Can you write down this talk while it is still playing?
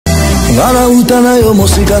Ngala utana yo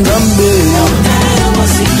musika nzambe.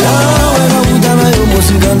 Yawe na utana yo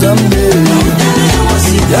musika nzambe.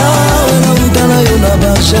 Yawe na utana yo na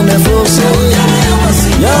bashene force.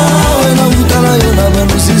 Yawe na utana yo na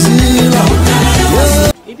banusizila.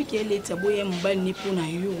 Et puis qu'elle est aboyée mbali ni pour na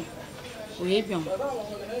yo. Oui bien.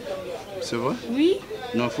 C'est vrai? Oui.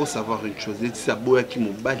 Non, il faut savoir une chose. Les saboya qui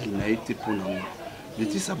m'ont bali na été pour na moi.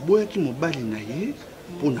 Les saboya qui m'ont bali na été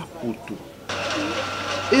pour na poto.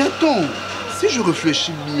 Et attends, si je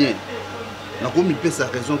réfléchis bien, comme il peut sa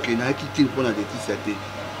raison qu'il y a qui tient pour la détissate,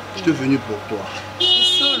 je suis venu pour toi.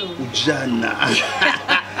 Solo. Ou Jana.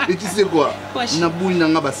 Et tu sais quoi? Naboui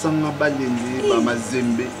nanga basanga balende,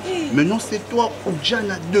 bamazembe. Maintenant c'est toi ou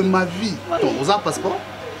Jana de ma vie. Attends, vous avez un passeport?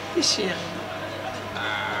 Cher.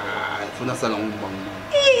 Il faut dans salon.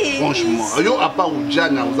 Franchement, yo à part ou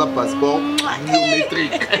Jana, vous avez un passeport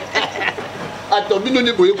biométrique. Attends, nous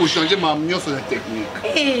devons changer ma mission sur la technique.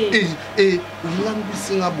 Et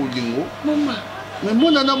l'ambition à Bolingo. Maman. Mais mon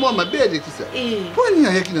nana, moi, ma belle, et tout ça. Pourquoi il n'y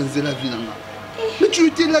a rien qui dans la vie? Mais tu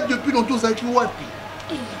étais là depuis longtemps, ça qui wapi.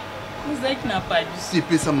 Vous avez n'a pas dit. Si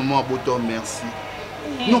paie sa maman à Boton, merci.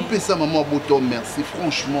 Non, paie sa maman à Boton, merci,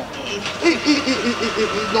 franchement. Et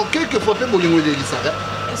donc, quelquefois, fait Bolingo de l'Isara.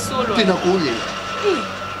 Tu n'as qu'au lait.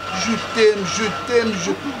 Je t'aime, je t'aime,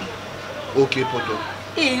 je t'aime. Ok, Poto.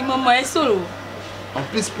 Maman est solo. En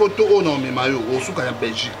plus, poto, oh non, mais mayo, au souk à la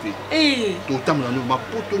Belgique. Tout le temps, ma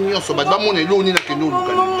poto, n'y a pas de mon élo, ni la que nous.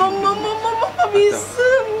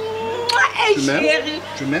 Tu m'aimes?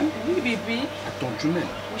 Tu m'aimes? Oui, bébé. Attends, tu m'aimes?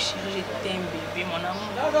 Oui, chérie, je t'aime, bébé, mon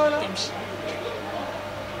amour. Je t'aime, chérie.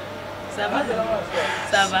 Ça va?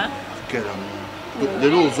 Ça va? Quel amour. Les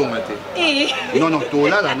lots ont maté. Non, non, toi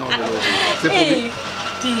là, non. C'est pour lui.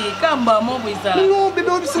 Non,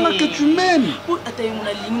 bébé, c'est là que tu m'aimes.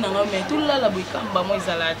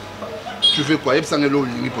 Tu fais quoi? Il y a l'eau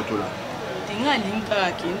ligne pour toi là.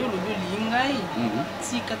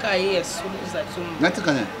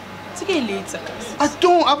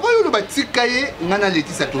 Attends, avant il y a des cahiers, on a les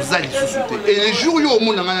tissus à tous les et les jours où il y a au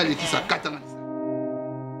monde, on a les tissus à 4 ans.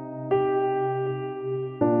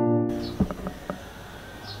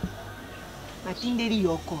 Matindeli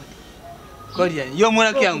Yoka. Kodia, yo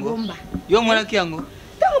mwana kiango. Yo mwana kiango.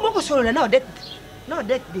 Tango moko solo na odette. Na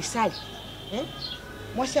odette de sale.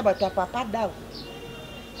 Moi c'est ba papa dawo.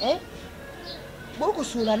 Boko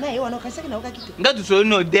solo na yo wanokasaki na okakite. Ngatu solo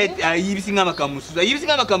no odette ayibisinga makamusu.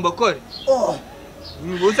 Ayibisinga makambokore. Oh.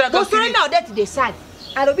 Boko solo na odette de sale.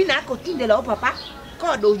 Alobi na akotindela o papa.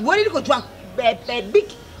 Kodo woli liko twa big.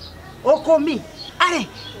 Okomi. Are.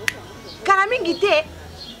 Kala mingi te.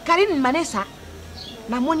 Karine Manessa.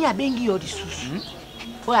 Namoni abengi yo disusu.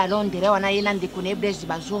 Oya Londres wana yena ndeko ne Brezi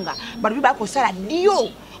bazonga. Barubi bako sala dio.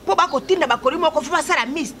 Po bako tinda bakoli moko fu basala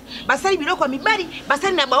mist. Basali biloko mibali,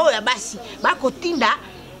 basali na bao ya basi. Bako tinda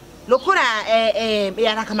lokola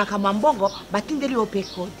ya nakama mbongo batindeli ope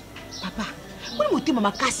code. Papa, kuni mutima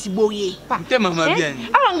makasi boye. Mutima mabiani.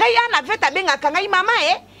 Awa ngai ana feta benga kangai mama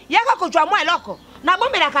yaka ko jwa mwa eloko. Na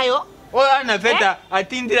bombela kayo. Oya ana feta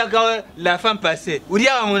atindira ka la femme passée.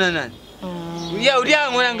 Uria mona nani? Uria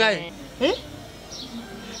mwana ngai.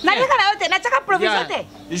 Na nika na yote nataka provision te.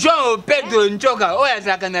 Jean Pedro Nchoka oya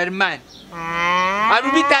zaka na Herman.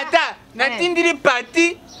 Arubi tata na tindiri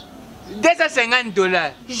parti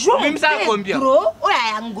 $250. Jean Pedro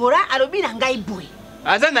oya Angola arubi na ngai boy.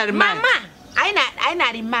 Aza na Herman. Mama aina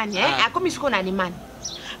Herman akomi siko na Herman.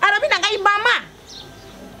 Arubi na ngai mama.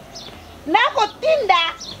 Nako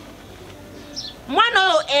tinda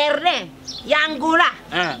mwana Eren ya Angola.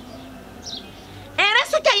 Era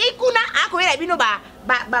soka yikuna ako era bino ba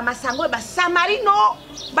masango ba samarino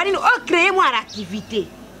banino o créer moi l'activité.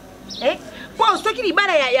 Kwa soki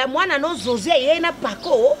libala ya mwana no Josee yena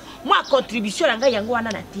PAKO moi contribution nga yango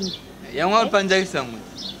wana na tingi. Yango panja kisango.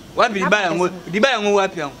 Wapi libala yango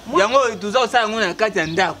wapi yango? Yango tuzao sala yango na kati ya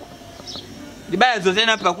ndako. Libala Josee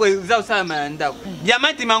na PAKO tuzao sala na ndako.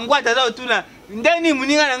 Diamante mangwata zao tuna ndeni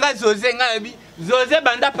muninga na nga Josee ngabi Josee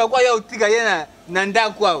banda PAKO ya utika yena nanda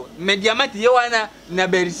kwao mediamati yewana na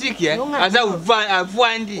Belgique aza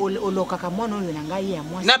avwandi oloka kamono yo na ngai ya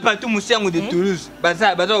mwasi na patu musango de Toulouse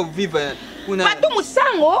baza vivre kuna patu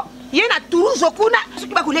musango ye na Toulouse kuna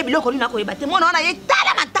soki bakule biloko lina ko yebate mona wana ye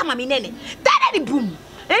tala matama minene tala ni boom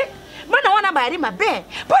bana wana bayari mabe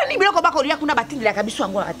po ni biloko bakolia kuna batindila kabiso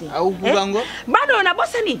ango ate au kubango bana na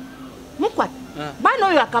bosani mukwata bana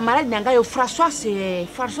oyo akamaradi na ngai yo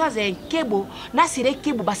Françoise Kebo na Sire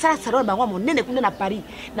Kebo basala salon bango monene kuna na Paris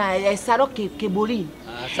na salon Keboli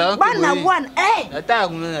bana wana ata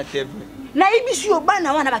kuna na TV na ibisu yo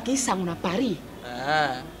bana wana bakisango na Paris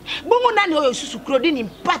Bongo nani oyo susu Claudine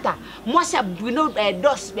Mpata. Moi c'est Bruno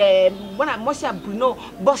Dos moi c'est Bruno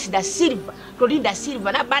Boss da Silva. Claudine da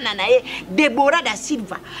Silva na banana Deborah da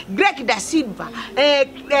Silva, Greg da Silva,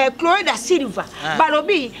 Chloé da Silva.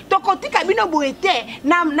 Balobi tokotika bino boete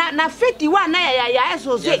na feti wana ya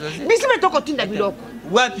Josee. Bisi me tokotinda biloko.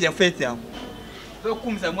 Wapi ya feti yangu?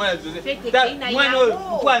 Tokumza mwana Josee. Mwana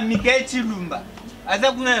kwa Mikael Chilumba.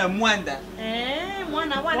 Aza kuna na Mwanda.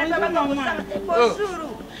 Mwana baba kusanga te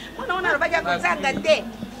bosuru. Mwana wana robaja kusanga te.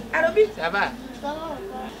 Alobi? Saba.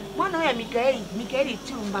 Mwana ya Mikael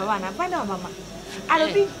Chilumba wana bana wa mama.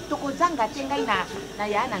 Alobi tokozanga te ngai na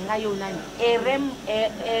yana ngai yo nani?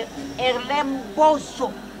 Erlem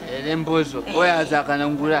Bozo. Erlem Bozo. Oya azaka na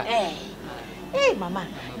ngula. Mama,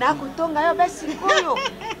 na kutonga yo besikoyo.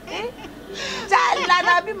 Chala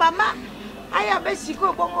na bi mama. Aya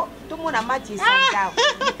besiko bongo tumona mati sangao.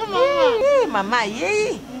 Mama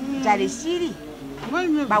ye. Jale siri.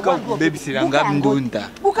 Ba wandu baby siranga mndunda.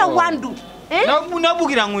 Buka wandu. Na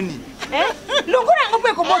bukira nguni. Lungura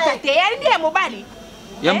ngopwe ko bota te. Yari ndiye mobali.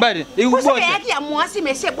 Yambari, ikubota. Kusa yaki ya mwasi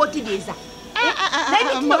mese boti geza. Na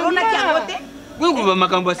ni korona kia bote. Wewe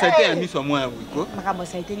makambo saite ya miswa mwa wiko. Makambo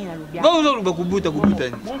saite ni na lubia. Ba uzo kubuta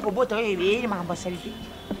ni. Mungu bota wewe makambo saite.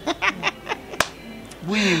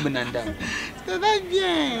 Oui, Benanda. Ça va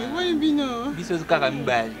bien. Oui, Bino. Biso kaka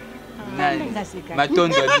mbali.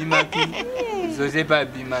 Matondo bimaki. Josee pas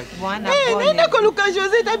bimaki. Bwana bwana. Nenda koluka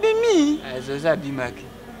Josee tabimi. Josee bimaki.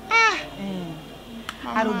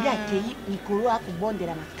 Alobi akei mikolo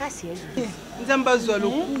akubondela makasi ya Josee. Nzamba zwa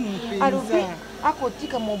lokumu penza. Alobi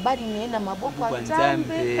akotika mobali ne na maboko ya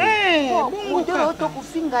Nzambe. Mudolo to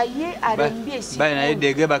kufinga ye arembi esi. Bana na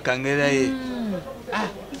dege bakangela ye.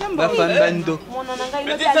 Bafambando.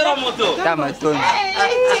 Petit terre moto. Tamaton.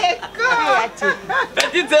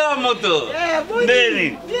 Petit terre moto.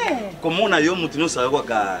 Ndeni. Comment on a yo mutu no sa kwa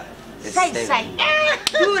ka. Sai.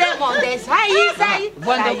 Tout le monde sai.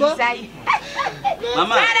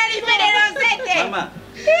 Mama. Mama.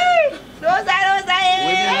 Rosa.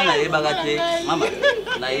 Wewe na yebagate. Mama.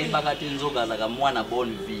 Na yebagate nzoga za mwana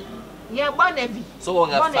bonne vie. Ya bonne vie. So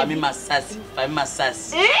kwa famille Masasi. Famille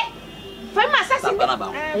Masasi.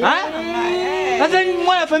 Sasa ni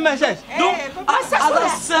mwana famille Masasi. Donc, à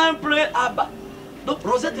simple aba. Donc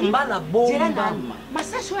Rosette mbala bomba.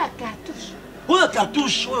 Masasi ya cartouche. Oya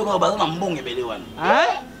cartouche oyo kwa bazana mbonge bele wana.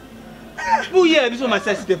 Buye biso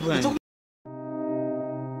Masasi te prendre.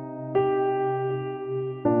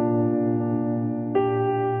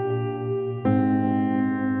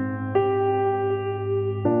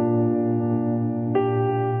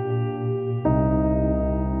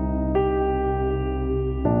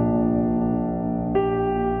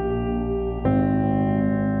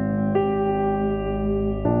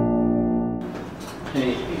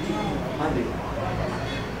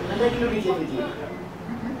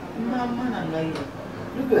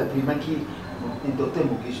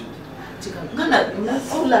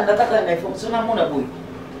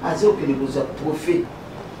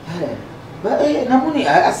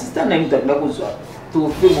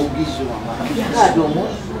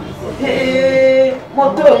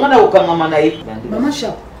 Maman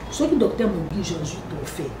Chap, ce que docteur Mogijo a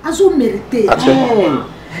trophée, a mérité.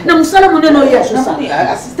 Na musala moneno ya sasa.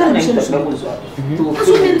 Assistant na azo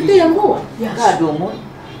mérité yango.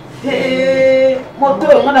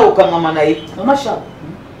 Moto ngana ukangama na ye. Maman Chap,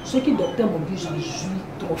 ce que docteur Mogijo a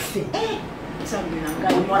trophée. Ça me n'anga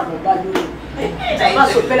moi mobali. Ça va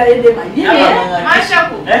se faire la de mali.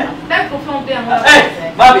 Machako. D'accord, on peut avoir.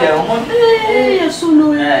 Babi ya omo.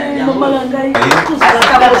 Solo mama langai. Tout ça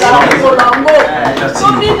la pour lango.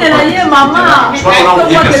 Combien de la ye maman. Je crois qu'on a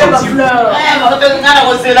une fleur. Ngana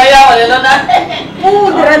ko sela ya wala na.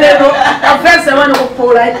 Drelero. Affaire c'est moi no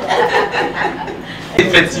pour là.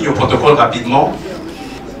 Faites signe au protocole rapidement.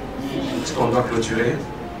 Parce qu'on doit clôturer.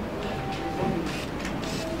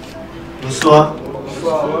 Bonsoir.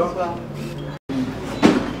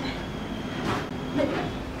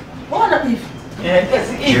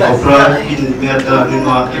 Je comprends une merde dans le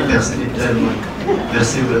noir et personnellement.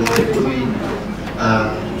 Merci vraiment. Et puis,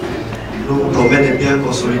 nous vous promettons de bien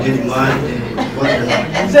consolider l'image de votre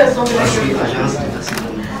agence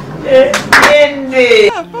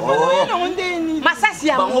de Masasi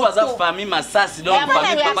ya bango baza famille Masasi donc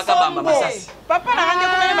famille papa kabamba Masasi. Papa na rende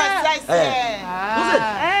comme Masasi.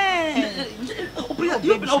 Vous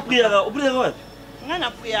priez quoi? On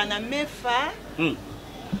a prié na Mefa.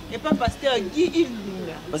 Et pas pasteur Guy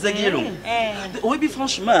Ilunga. Pasteur Guy Ilunga. Oui, puis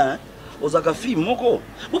franchement, aux fille moko.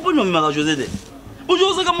 Vous pouvez nous mettre Josée de.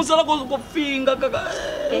 Bonjour, comme ça, qu'on finga.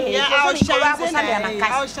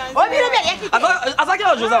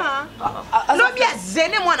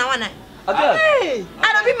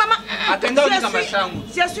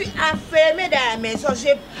 Je suis enfermée dans la maison.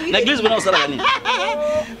 J'ai pris. L'église, vous n'avez pas la gagné.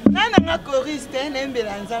 Non, choriste, un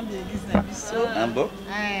ensemble d'église. Un bon?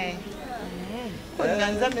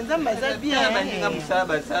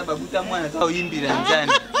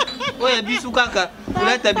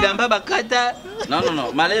 Non,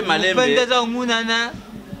 malé.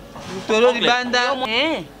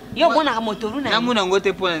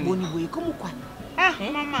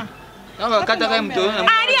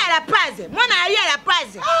 Ari à la paz, moi Ari à la paz,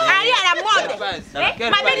 Ari à la mode.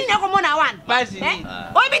 Ma belle n'est comme mon awan.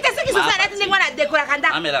 Oh, mais t'as ce qui se passe là, c'est moi la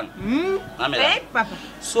décoration. Amélan. Papa.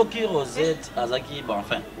 Soki Rosette, Azaki, bon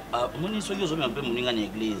enfin. Moni soki ozomi un peu moni ngani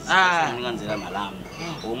église. Moni ngani malamu.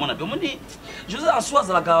 Au moins un peu je sais en soi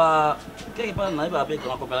ça la quelque part na iba avec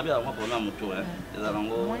quand on parle bien moi pour na moto hein. Les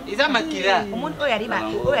alango. Ils ont makila. Au monde oyariba.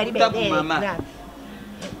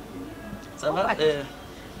 Ça va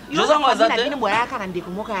José Ngwizani ni boya kana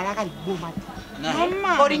ndeko moka alaka liboma.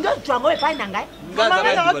 Mama. Oringo twango epa nangai.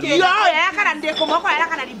 Yo ya kana ndeko moka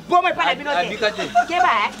alaka na liboma epa na bino te.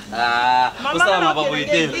 Keba Mama mama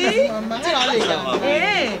boite.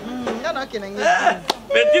 Ngana kenenge.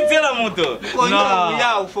 Petit c'est la moto. Non,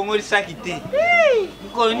 ya ufongoli sakite.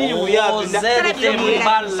 Koni uya bunda.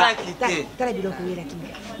 Sakite. Tala biloko yela kinga.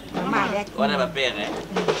 Mama alaki. On a ma père hein.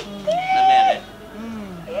 La mère.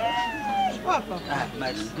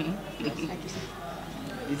 Merci.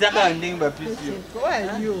 Ils ont un ding plus sûr.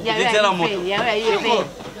 C'est la moto. Tu sais,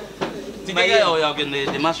 il y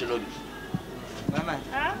a des marches lobby. Maman.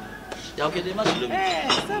 Il y a des marches lobby.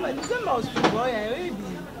 Ça va, nous sommes au sport, il y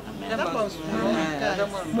a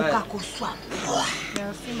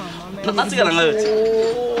merci maman.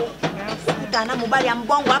 Tana mobali ya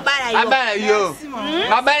mbongo abala yo. Abala yo.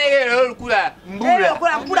 Mabali yo kula mbula.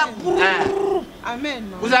 Kula mbula.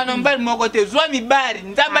 Amen. Uzana mbali moko te zwa mibali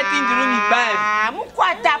nzamba tindiru mibali.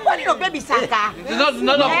 Mukwata poni no bebi saka.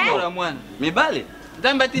 Zozo kula mwana. Mibali.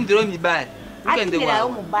 Nzamba tindiru mibali. Ukende wa. Yo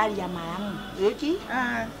mobali ya malamu. Yoki?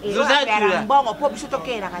 Zoza tula. Mbongo po biso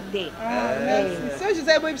tokela kate. Merci. So je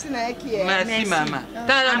sais boy bisina yaki. Merci mama.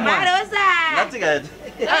 Tala mwana. Rosa. Natika.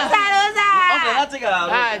 Rosa. Okay, natika.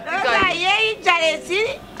 Rosa yei jalesi.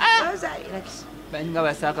 Rosa relax. Baninga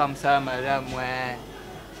basaka msala malamu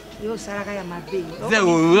yo salaka ya mabe.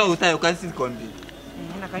 Zero utayo kasi kombi.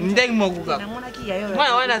 Ndenge mokuka. Namona ki ya yo.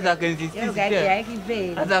 Mwana wana za consistence. Yo gaki ya ki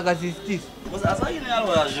ve. Za consistence. Vous avez une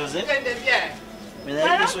alwa José. Mais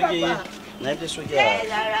là il est choqué.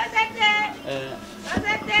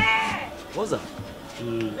 Rosa.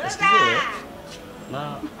 Excusez.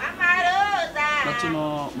 Mama Rosa.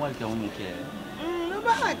 Maintenant moi le mon cœur. No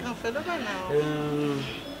ba grand frère, no ba na.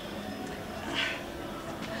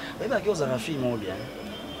 Oui, bah, vous avez fait mon bien.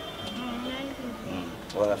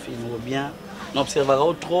 Voilà, fait mon bien.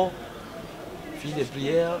 N'observera trop. Fille de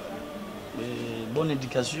prière. Bonne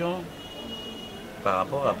éducation. Par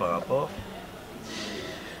rapport.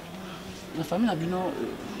 La famille a bien.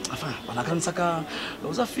 Enfin, on a quand même ça.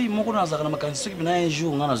 Vous avez fait mon connaissance à la macanisse. Qui vient un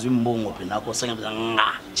jour, on a un bon. On a un conseil.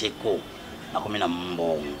 Tsheko. On a combien de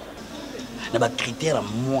bon. On a des critères.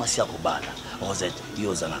 Moi, c'est à Kobala. Rosette,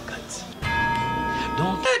 Yozanakati.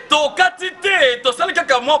 Donc, tokatite tosali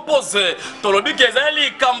kaka mwa pose tolobi ke ezali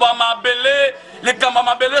likambo ya mabele likambo ya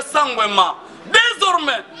mabele sangwema.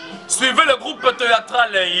 Désormais, suivez le groupe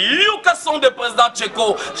théâtral Yoka son de président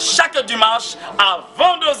Tsheko chaque dimanche à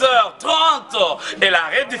 22h30 et la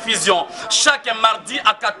rediffusion chaque mardi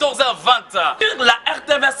à 14h20. La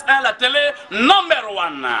RTVS1, la télé number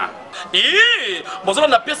 1. Et bonjour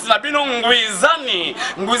la pièce la bino Ngwizani.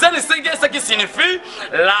 Ngwizani c'est ce qui signifie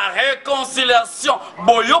la réconciliation.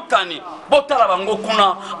 Boyokani, botala bango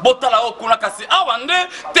kuna, botala okuna kasi awande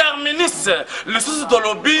terminus. Le souci de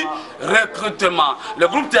lobby recrutement. Le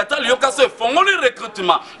groupe théâtral Yoka se font le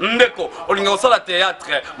recrutement. Ndeko, olinga osala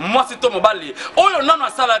théâtre. Moi c'est Tomo Bali. Oyo nana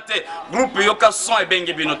salate. Groupe Yoka son et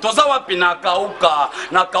bengi bino. Toza wapi na kauka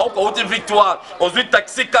uti victoire. Ozui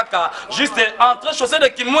taxi kaka. Juste entre chaussée de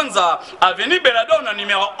Kimwenza. Avenue Belladonna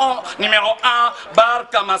numéro 1 bar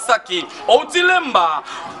Kamasaki. Oti Lemba.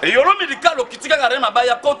 Yolo médical au Kitika Garema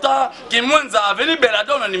Baya Kota Kimwenza avenue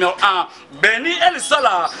Belladonna numéro 1. Beni El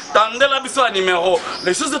Sala. Tandela Biso numéro.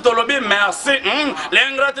 Les choses de Tolobi merci.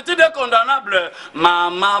 L'ingratitude est condamnable.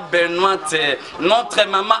 Maman Benoît, notre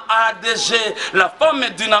maman ADG, la femme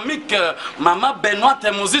dynamique, maman Benoît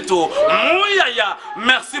Mouzito. Mouyaya,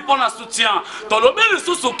 merci pour notre soutien. Tolobi le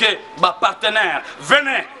Soussouke, ma partenaire,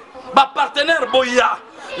 venez. Ma partenaire Boya.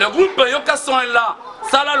 le groupe Yoka sont là.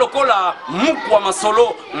 Sala lokola mukwa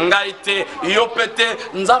masolo ngaite yopete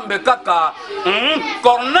nzambe kaka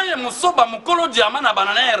Corneille Musoba mukolo diamant na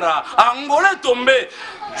bananera angolais tombé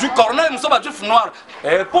du Corneille Musoba du noir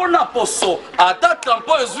et pour na poso ata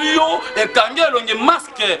tampo ezuyo et kange longi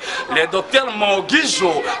masque le docteur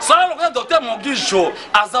Mogijo sala le docteur Mogijo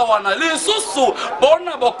azawana lisusu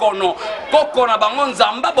pona bokono kokona bango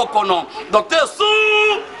nzamba bokono docteur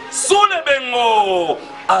su le bengo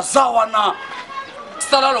azawana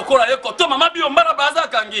sala lokola yeko to mama biombana baza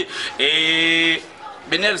kangi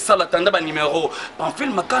benel sala tanda ba numéro pamphile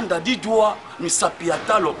makanda didwa misapi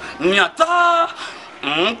atalo nyata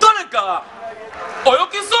toleka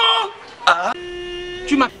oyokiso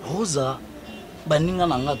tu m'as Rosa baninga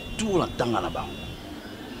nanga tout la tanga na bango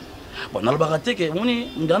bon na lobaka te ke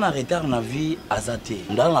moni ndana retard na vie azate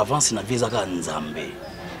ndana avance na vie zaka nzambe.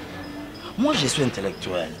 Moi je suis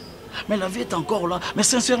intellectuel. Mais la vie est encore là. Mais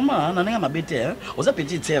sincèrement, on a ma bête. On a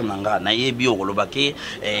petite sœur nanga, na yebi o kolobake,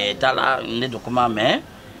 tala ne dokuma mais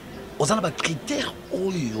on a des critères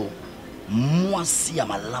oyo. Moi si ya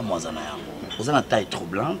malamu azana yango. On a une taille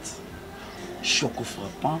troublante, choco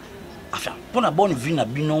frappant. Enfin, pour la bonne vie na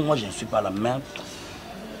bino, moi je ne suis pas la même.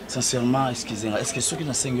 Sincèrement, excusez-moi, est-ce que ceux qui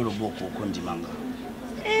n'ont pas le beaucoup kondi manga?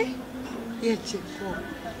 Ya Tsheko.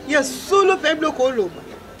 Ya solo faible koloba.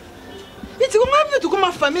 Tu comprends tout comme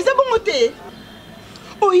ma famille, c'est bon côté.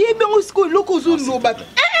 Oh yé bien aussi que loko zo loba.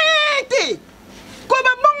 Té. Ko ba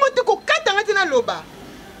bon côté ko katanga tina loba.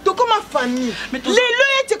 To comme ma famille. Les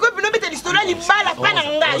loyers tu ko bino mettre l'histoire li bala pana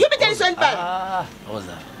nga. Yo mettre l'histoire bala. Ah,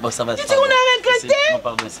 Rosa. Bon ça va. Tu on a regretté. Non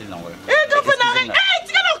pardon, c'est non ouais. Grand frère na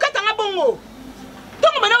tu kana katanga bongo.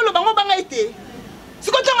 Donc maintenant loba ngo banga été. Si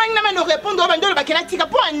ko tonga na me répondre ba ndolo ba kena tika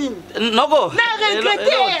po anini. Nogo. Na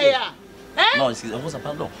regretté ya. Non, excusez-moi,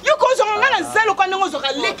 pardon. Yo ko zo ngana nzalo kwa ndongo zo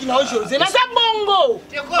ka leki na José. Na za bongo.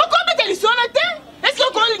 Oko mettre l'histoire na te? Est-ce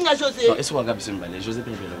que ko linga José? Non, est-ce qu'on va gabi mbale José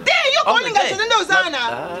Pembele. Te yo ko linga José ndo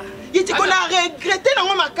zana. Yiti ko na regretter na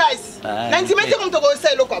ngoma makasi. Na ntimete ko mtoko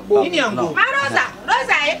selo kwa bo. Nini yango? Rosa,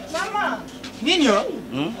 Rosa mama. Nini yo?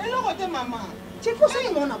 Elo ko te mama. Tsheko sa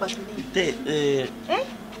ngona batuli. Te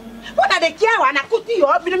Bona de kia wana kuti yo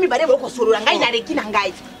bino mi bare ko solo ngai na de kina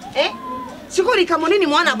ngai. Sikori kamoni ni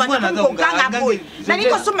mwana bana ko kanga boy. Na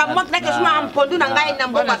niko soma mwa na ke soma ampondu na ngai na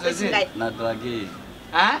mboka pesi ngai. Na draguer.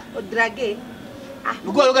 O draguer.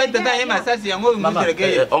 Uko loka tata ye masasi yango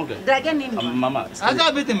mumitereke. Draguer nini? Mama.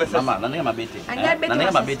 Aka bete masasi. Mama, na nenga mabete. Na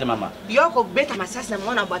nenga mabete mama. Yoko beta masasi na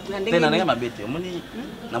mwana batu na ndenge. Na nenga mabete. Moni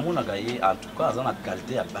na mona gaye en tout cas azana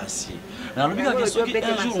qualité ya basi. Na lobika ke soki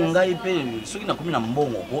un jour ngai pe soki na komi na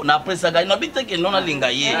mbongo ko na après ça gaye na bite ke non na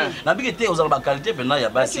linga ye. Na bike te ozala ba qualité pe na ya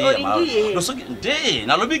basi ya ma. No soki te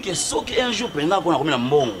na lobika soki un jour pe na ko na komi na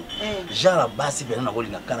mbongo. Jara basi pe na ko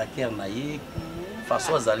linga caractère na ye.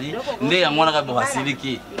 Façon azali nde ya mwana ka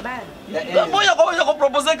bohasiliki. Bon ya ko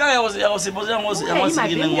proposer ka ya se poser yango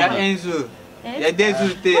siliki nengo. Ya un jour. Ya deux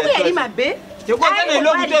jours te. Ko ma be. Tu ko kana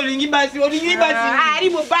eloko te olingi basi, olingi basi. Ari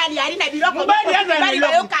mobali, ari na biloko. Mobali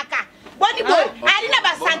yo kaka. Boni boy, ari na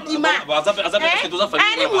ba sentiment. Azape toza famille.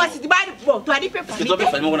 Ari moi si bari bon, tu ari pe famille. Tu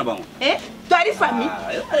as famille bango. Tu ari famille.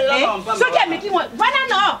 So ki ameki moi. Wana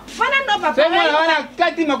no papa. C'est moi wana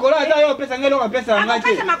kati makolo ata yo pesa ngelo pesa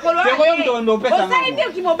ngati. Tsheko yo mto ndo pesa ngati. Osali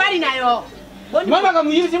ndio ki mobali na yo. Mama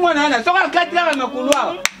kama yisi mwana ana soka kati la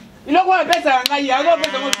makulwa. Iloko pesa ngai yago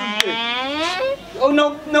pesa ngo tupe.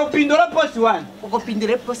 No pindora post one. Oko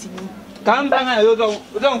pindire post ni. Kamba nga yo zo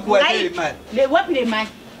nkuwatele mali. Le wapi le mali.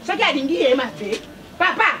 Soki alingi ye ma fe.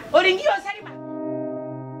 Papa, olingi osali ma.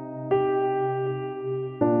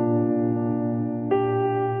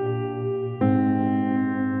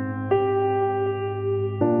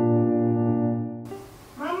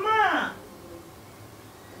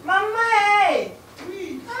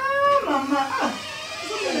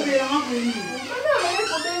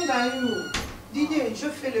 Didier, je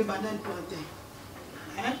fais le banane pour un thé.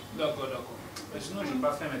 Hein? D'accord. Mais sinon, je n'ai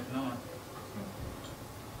pas faim maintenant.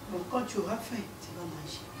 Bon, quand tu auras faim, tu vas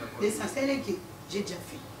manger. L'essentiel est que j'ai déjà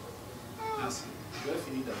fait. Merci. Je vais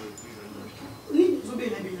finir d'abord puis je vais manger. Oui, je vais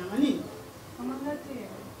bien.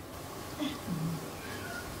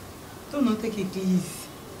 Ton nom est église.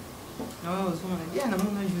 Non, on bien na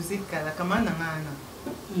José kala kama na ngana.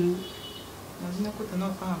 Nazina kota na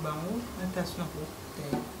fa bango, attention pour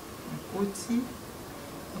Oti,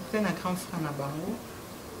 après un grand frère na bango,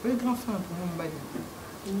 le grand frère pour mon bali.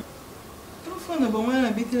 Grand frère na bango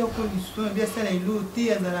na bité la condition, bien ça la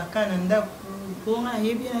loté à la cananda pour na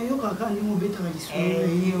yebi na yoka ka ni mo beta na liso.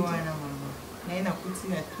 Wana mama. Na ina kuti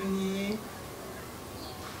na tuni.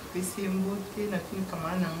 pesi mbote na tuni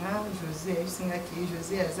kama nanga José asinga ki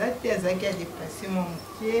José azate azaki a déplacer mon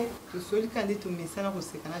pied to soli kande to mesana ko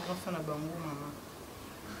sekana grand fa na bango mama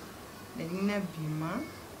na nina bima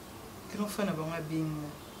grand fa na bango benga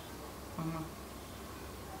mama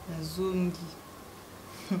na zongi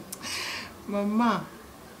mama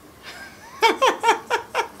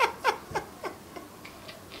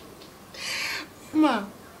mama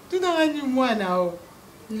tu n'as ni moi nao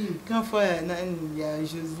quand fois il y a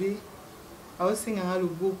José au singa le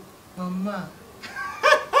beau maman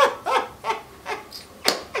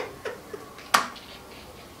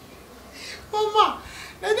maman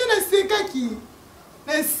na seka ki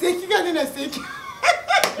na seki quand na seki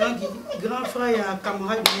donc grand frère ya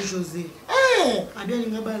camarade de José a bien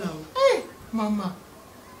linga balao maman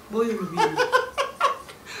boyo lobi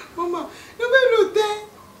maman no be lote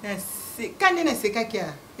na se quand na seka ki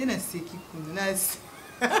a na seki kuna na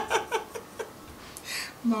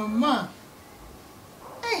maman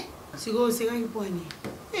siko seka ki poni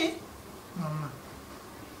maman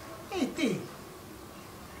te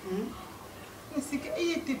seka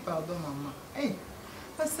te pardon maman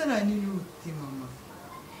asala ni lote maman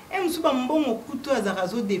musuba mbongo kutu azaka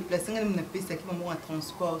zo déplacer ngana na pesa ki mbongo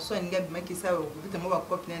transport so ninga bimaki sa okuta mo ba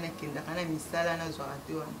copine na kenda kana misala na zo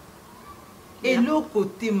rate wana eloko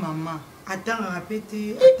te maman atanga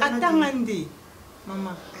rapete atanga nde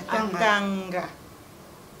maman atanga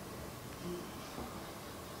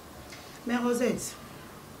mais Rosette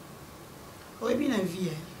oui bien la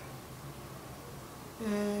vie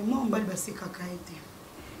moi on bal baseka kaite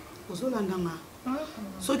ozolandanga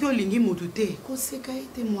soki olingi moto te koseka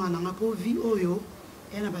ete mwana nga po vie oyo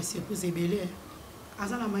ena ba surprise ebele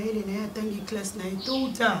aza na mayele na ye atangi classe na ye tôt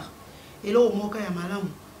ou tard eloko moko ya malamu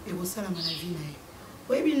ekosalama na vie na ye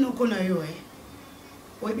oyebi noko na yo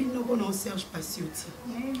oyebi noko na Serge Pasioti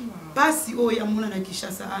pasi oyo ya mona na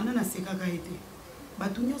Kinshasa ana na sekaka ete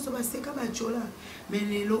bato nyonso baseka bachola mais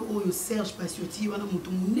lelo oyo Serge Pasioti wana moto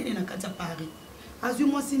munene na kati ya Paris azwi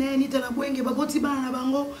mwasi na ye nita na bwenge baboti bana na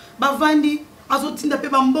bango bavandi azotinda pe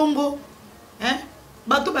bambongo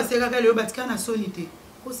bato basekaka lelo batika na soni te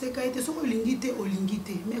koseka ete soko olingi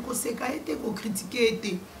te mais koseka ete kokritike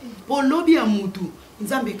ete po lobi ya mutu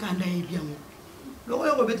nzambe kanda yebi yango loko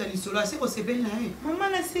yo kobeta lisolo ase kosepeli na ye mama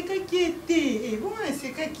nasekaki ete bongo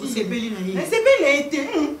nasekaki osepeli na ye nasepeli ete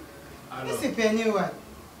nasepeni wapi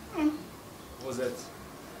Rosette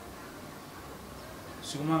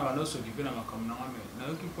sûrement on va s'occuper na makambo na ngame na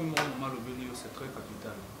yoki po mo mama lobeli yo c'est très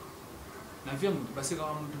capital na vie mutu baseka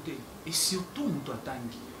wa mutu te et surtout mutu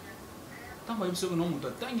atangi tango yebiso ko no mutu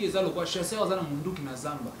atangi eza lokwa chasseur aza na munduki na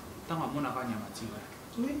zamba tango amona kanya matira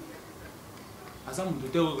oui asa mutu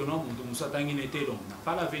te ko no mutu musa tangi ne te donc na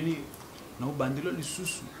pas l'avenir na bandelo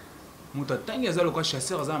lisusu mutu atangi eza lokwa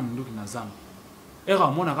chasseur aza na munduki na zamba era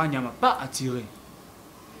amona kanya pas attirer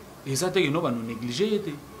et ça te que no ba no négliger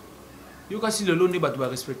ete Yoka si le lot n'est pas tout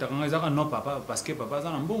respecter quand ils ont non papa parce que papa a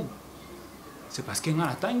un bon c'est parce qu'il a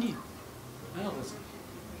la tangi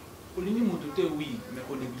au limite mon tout oui mais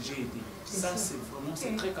on négligé ça c'est vraiment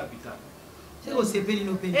c'est très capital c'est au CP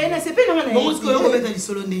no peine na CP na na bon ce que on mettre li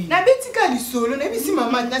solo ndé na betika li solo na bisi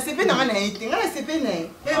mama na CP na na ete na CP na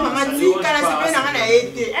mama tika na CP na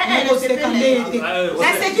ete na CP na ete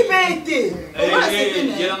na CP na ete na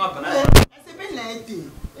CP na ete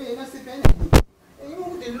na CP na ete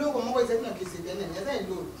de l'eau comment vous êtes dans qui c'est bien il y a de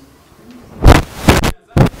l'eau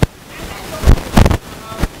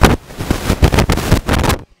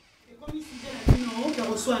et comme ici j'ai la numéro qui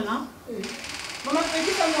reçoit là maman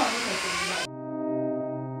petit à moi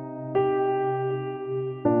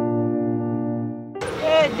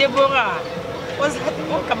Déborah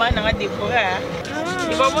comment on a Déborah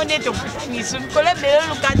il va monter ton ni sur coller belle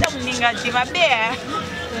lukata mninga ti mabe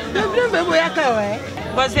bien boyaka ouais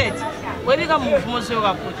Rosette oui comme mouvement sur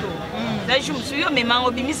la photo là je me suis mais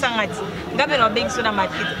mango bimi sangati ngabe no beng so na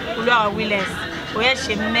market couloir Willis oya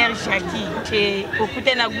chez mère Jackie chez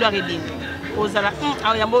okute na gloire et ozala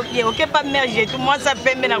yambo bien OK pas mère j'ai tout moi ça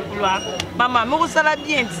pembe na couloir maman mo sala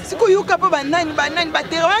bien siko yoka pa banani ba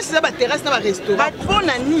terrasse na ba terrasse na ba restaurant ba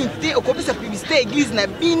pona nité okopesa publicité église na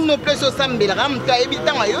bino plus au sambela ramta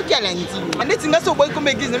ebitanga yoki alandi ande tinga so boy comme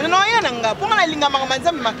église no ya nanga ponga na linga mama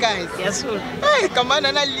nzambe makasi bien sûr kama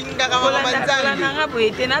na linga mama nzambe nanga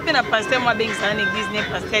boyete na pe na pasteur moi bengi sa na église ne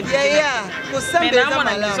pasteur ya ko sambela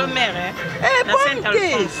na so mère na Saint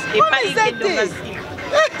Alphonse et pas Ikedonga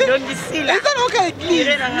donc ici là ça n'a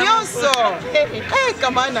église nyonso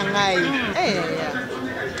kama na ngai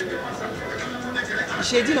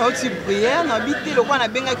j'ai dit na oti prière na bité lokwa na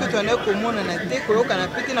benga ke twana komona na te koyoka na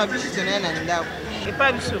pete na bishi tona na ndako et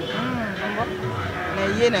pas biso na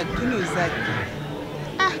ye na tunu zaki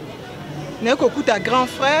nakokuta grand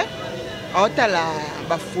frère aotala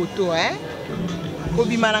bafoto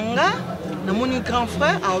kobima na nga namoni grand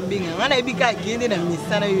frère aobenga nga nayebi ka akende na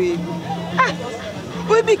misala yo ebi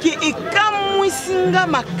oyebi ke ekamwisi nga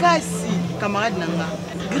makasi camarade na nga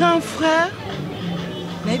grand frère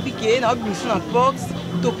nayebi ke naobimisa na box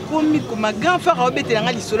tokomi koma grand frère aobetela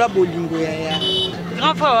nga lisolo ya bolingo yaya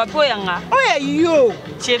grand frère wapi oyanga oya yo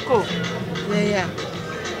Tsheko yaya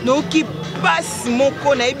noki pasi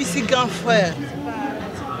moko nayebisi grand frère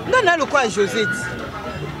nga na lokola Josee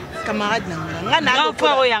camarade na nga grand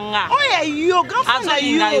frère oyanga oya yo grand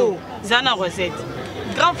frère na yo zana recette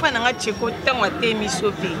grand frère na nga Tsheko ntango atemi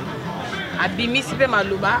sope abimisi mpe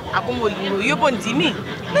maloba akomolingo yo mpo ndimi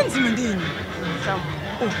nandimi ndini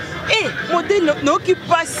modele noki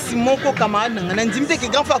pasi moko camarade na nga nandimi te ke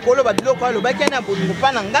grand frère akoloba biloko alobaki na bolingo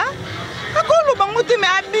mpa na nga akoloba ngo te me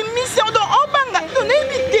abimisi odo obanga to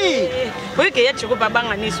nayebi te oyeke ya Tsheko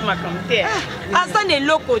babanga nesu makambo te aza na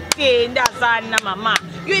eloko te nde aza na mama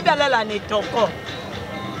yo yebi alala na etoko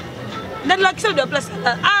ndalakisa de place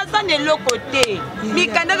aza na eloko te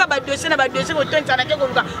mikandaka badosie na badosie kotontisanake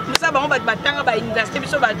koluka mosala bango bato batanga bauniversité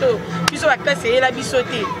biso bato biso baklase eyela biso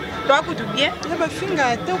te toakutu bien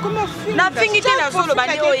nafingi te nazoloba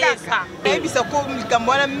nde oyesa nayebisa ko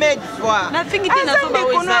likambo wana made fois nafingi te nazoloba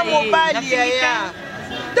oyesa mobali yaya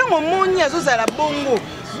ntango omoni azozala bongo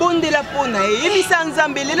bondela mpo na ye yebisa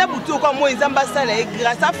nzambe lela butu okwa moi nzambe asala ye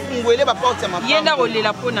grâce afungwele baporte ya mapango ye nda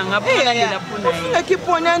kolela mpo na nga mponalela mpo na ye ofingaki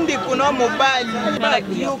mpona ya ndeko na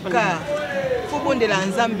mobali yoka fo bondela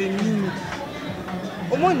nzambe mingi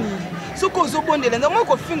omoni soki ozobondela nzambe moi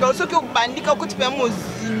kofinga soki obandika okoti mpe ya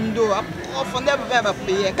mozindo aprofondeur mpe ya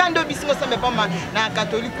bapriere kandi obisinga osambe pamba na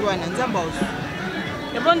katolike wana nzambe osu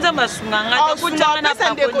ebo nzambe asunga nga tokutanga na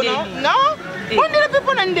pakondeli bondela mpe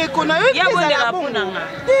mpo na ndeko na yo ezala bongo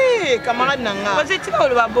te camarade na nga ozetika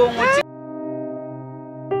oloba bongo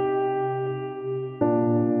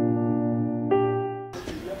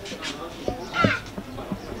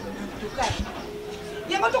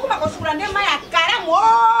yango tokoma kosukula nde mai ya karamu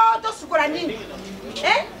tosukula nini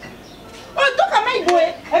otoka mai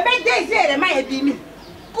boye ebe 2 heures mai ebimi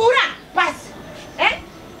kura pasi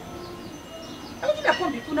akutila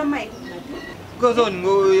pombi kuna mai kozoni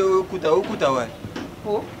okuta wa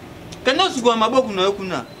kanda osukula maboko na yo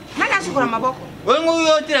kuna nani asukula maboko olingo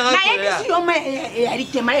yotilanga nayebisi yo mai eyali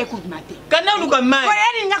te mai ekutuma te kanda oluka mai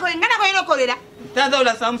kolela ngana koyela okolela taza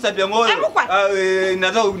olasanga mosapi yango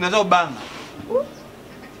oyo nazobanga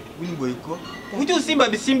wini boyiko kuti usimba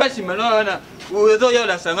bisimbasimba naona ozoya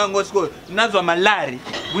olasanga yango sikoyo nazwa malari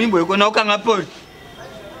wini boyiko naokanga poli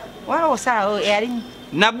wana osala oyo eyali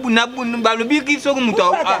balobiki soki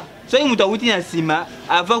moto awuti na nsima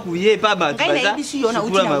avant kuye pa bato ngai nayebisi yo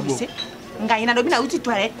nauti na wise ngai nalobi nauti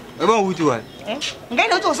toilette eba outi wana ngai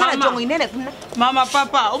nauti osala jongo inene kuna mama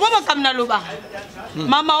papa omomokami naloba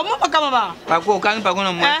mama omomokama ba pako okangi pako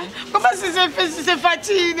na mwasi comment c'est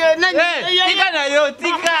fatigué tika na yo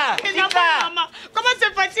tika comment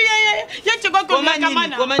c'est fatigué ya Tsheko kolinga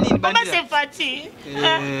kamana comment c'est fatigué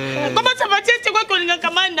comment c'est fatigué Tsheko kolinga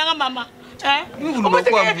kamana nanga mama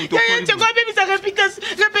Tsheko abimisa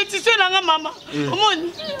répétition nanga mama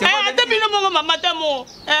omoni ata bino mongo mama ta mo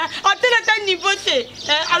atela ta niveau te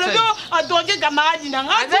alobi adroge camarade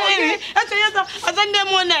nanga aza nde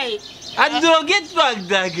mona ye adroge to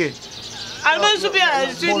adage alba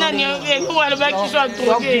subi nani ngo alba ki so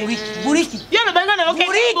adroge buriki yalo banga na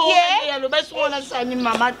buriki yalo basu na sani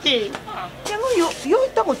mama te yo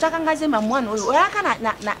to chaka ngaze mamwana oyo oyaka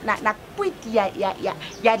na kwiti ya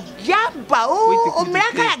jamba o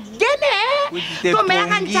melaka ya gene to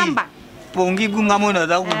melaka nchamba pongi gunga mona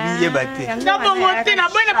za kubiye bate ngabongo te na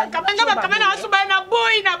boy na kamana asuba na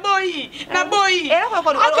boy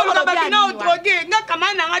akolo babina otroge nga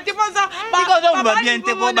kamana ngati poza ba ba bien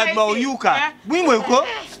te ko ba Yoka bwimwe ko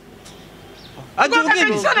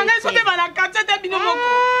adjoge sana ngai sote bana katete bino moko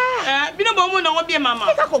bino bomo na ngo bien mama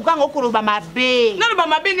ka ko ganga okoloba mabe na loba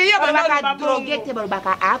mabe ne ya ba droge te ba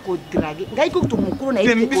ka ako drage ngai ko to mukuru na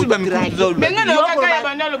ibi ko drage benga na ka ya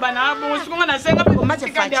bana loba na bongo sikonga na senga pe comment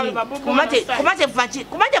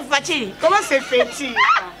c'est fait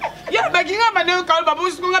ya ba kinga bana ka ba bongo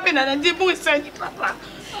sikonga pe na ndi bongo sandi papa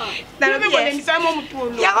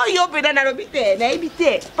yango yo mpe na nalobi te nayebi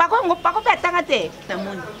te pako mpe atanga te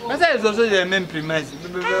namoni asa ezozo ya même primage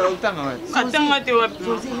otanga wapi atanga te wapi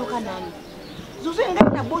Josee yoka nani Josee ngai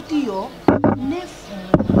naboti yo 9 mois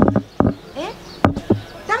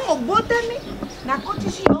ntango obotami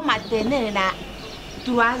nakotisi yo maternelle na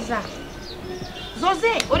 3 ans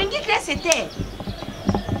Josee olingi klase te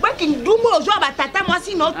baki ndumu ozwa batata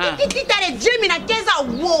mwasi no tititale 10 na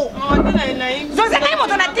 15 wo Josee ngai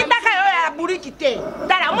moto na titaka yo ya buriki te.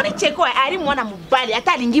 Tala moni Tsheko ari mwana mobali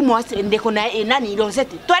ata lingi mwasi ndeko na nani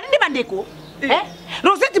Rosette. To ari ndeko?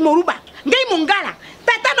 Rosette Moruba. Ngai mongala.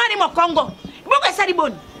 Tata no ari mo Congo. Boko sali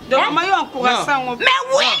boni. Donc mayo encourageant. Mais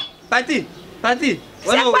oui. Pati.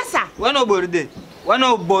 C'est quoi ça? Wana borde.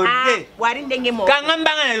 Wari ndenge mo.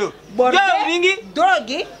 Kangambanga na yo. Borde. Mingi.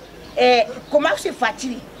 Drogue. Comment se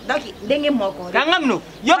fait-il? Donc ndenge moko. Kangamno.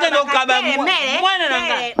 Yoka no kaba mwana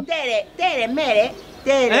nanga. Tere mere.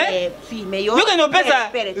 Tere fille yo. Yoka no pesa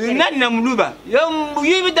nani na muluba. Yo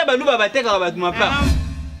yibita baluba bateka batu mapa.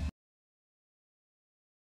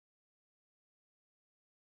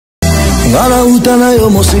 Ngala utana yo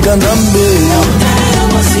musika nzambe.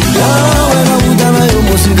 Yawe na utana yo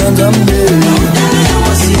musika nzambe.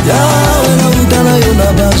 Yawe na utana yo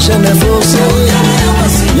na ba chaîne force.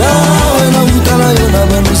 Yawe na utana yo na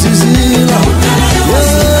ba lusizila.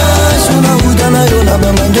 Yesu na utana yo na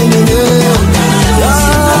ba mangenge.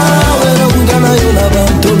 Yawe na utana yo na ba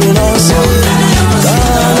tolerance.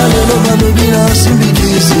 Dala lelo ba lobina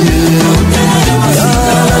simbikisi.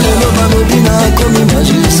 Dala lelo ba lobina komi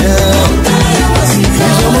magicien.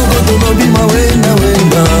 Izomo koto lobima wenda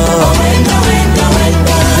wenda.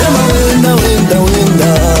 Yema wenda wenda wenda.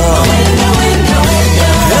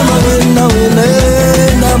 Yema wenda wenda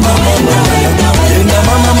yenda mama mama. Yenda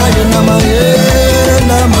mama mama yenda mama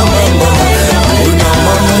yenda mama mama. Yenda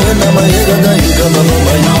mama yenda mama yenda yenda mama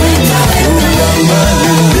mama. Yenda mama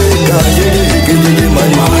yenda yenda yenda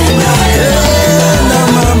mama. Yenda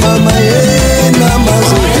mama mama yenda mama.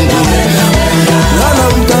 Nana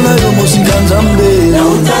utana yo musika nzambe.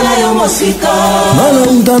 Nana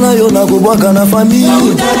utana yo na kubwaka na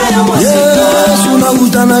famille. Yesu na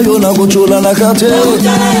utana yo na kuchola na kate.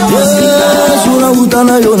 Yesu na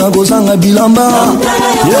utana yo na kozanga bilamba.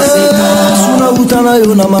 Yesu na utana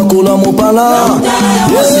yo na makola mopala.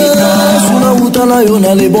 Yesu na utana yo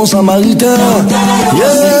na les bons samaritains.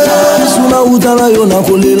 Yesu na utana yo na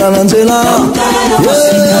kolela na nzela.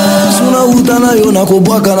 Yesu na utana yo na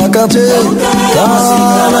kubwaka na kate.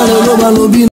 Tala lelo balobi